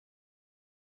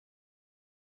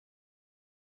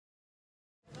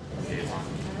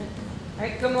All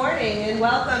right, good morning and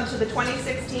welcome to the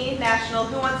 2016 National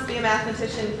Who Wants to Be a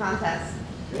Mathematician contest.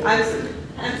 I'm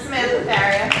Samantha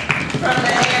Faria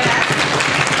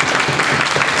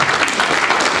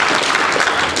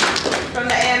from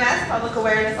the AMS Public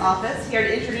Awareness Office, here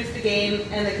to introduce the game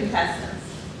and the contestants.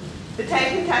 The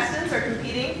 10 contestants are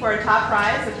competing for a top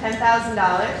prize of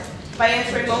 $10,000 by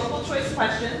answering multiple choice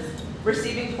questions,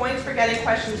 receiving points for getting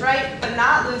questions right, but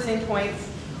not losing points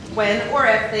when or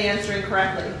if they answer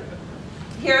incorrectly.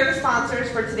 Here are the sponsors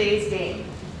for today's game.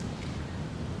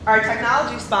 Our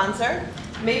technology sponsor,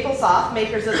 MapleSoft,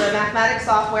 makers of the mathematics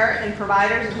software and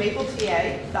providers of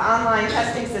MapleTA, the online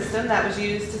testing system that was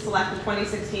used to select the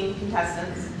 2016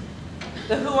 contestants.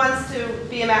 The Who Wants to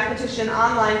Be a Mathematician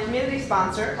online community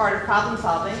sponsor, Art of Problem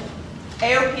Solving.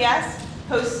 AOPS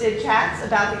hosted chats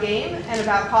about the game and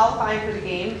about qualifying for the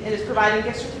game and is providing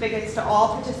gift certificates to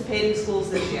all participating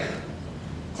schools this year.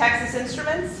 Texas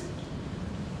Instruments,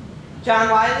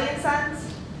 John Wiley & Sons,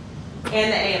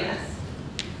 and the AMS.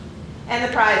 And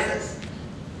the prizes.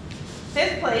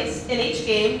 5th place in each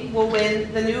game will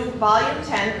win the new Volume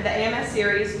 10 of the AMS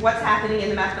series, What's Happening in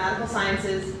the Mathematical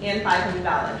Sciences, and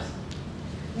 $500.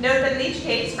 Note that in each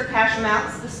case, for cash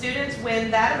amounts, the students win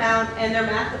that amount and their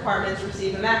math departments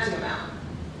receive a matching amount.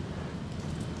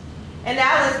 And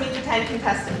now let's meet the 10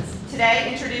 contestants.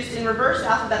 Today, introduced in reverse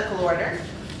alphabetical order.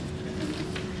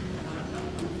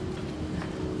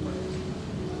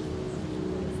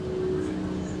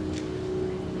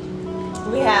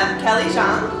 We have Kelly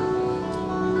Zhang,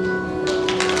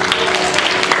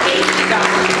 Casey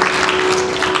Zhang,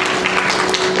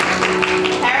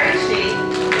 Harry Shi,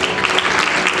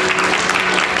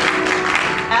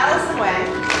 Allison Wang,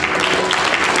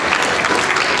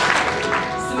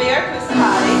 Samir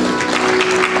Kusapati,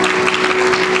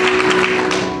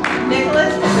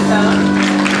 Nicholas Pipitone,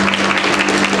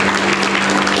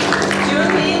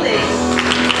 Junhee Lee,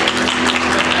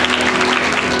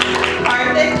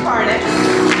 Hardik Karnik,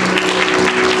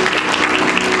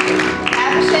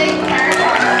 Abhishek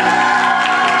Karakar,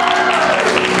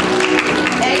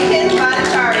 Aiken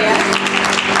Bhattacharya,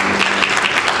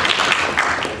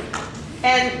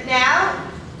 and now,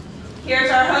 here's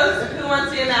our host of Who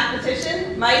Wants to Be a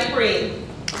Mathematician, Mike Breen.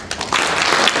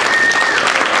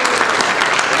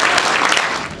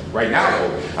 Right now,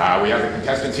 we have the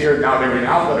contestants here. Now they're in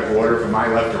alphabetical order from my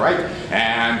left to right,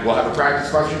 and we'll have a practice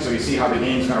question so you see how the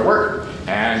game's going to work.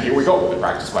 And here we go with the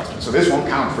practice question. So this won't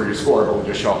count for your score, but we'll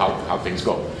just show how things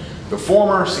go. The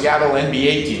former Seattle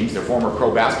NBA teams, their former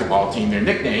pro basketball team, their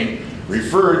nickname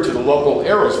referred to the local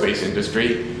aerospace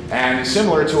industry and is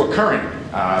similar to a current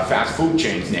fast food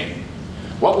chain's name.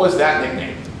 What was that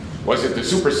nickname? Was it the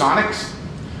Supersonics,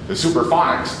 the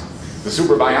Superphonics, the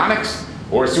Superbionics,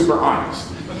 or Superonics?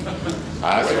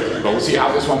 So we'll see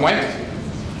how this one went.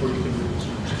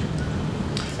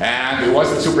 And it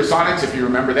wasn't Supersonics, if you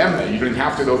remember them. You didn't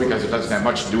have to, though, because it doesn't have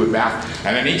much to do with math.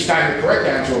 And then each time the correct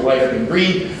answer will light up in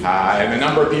green, and the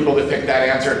number of people that picked that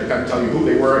answer, it doesn't tell you who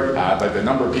they were, but the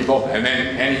number of people, and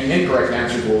then any incorrect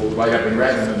answers will light up in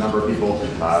red, and the number of people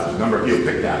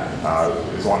picked that,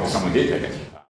 as long as someone did pick it.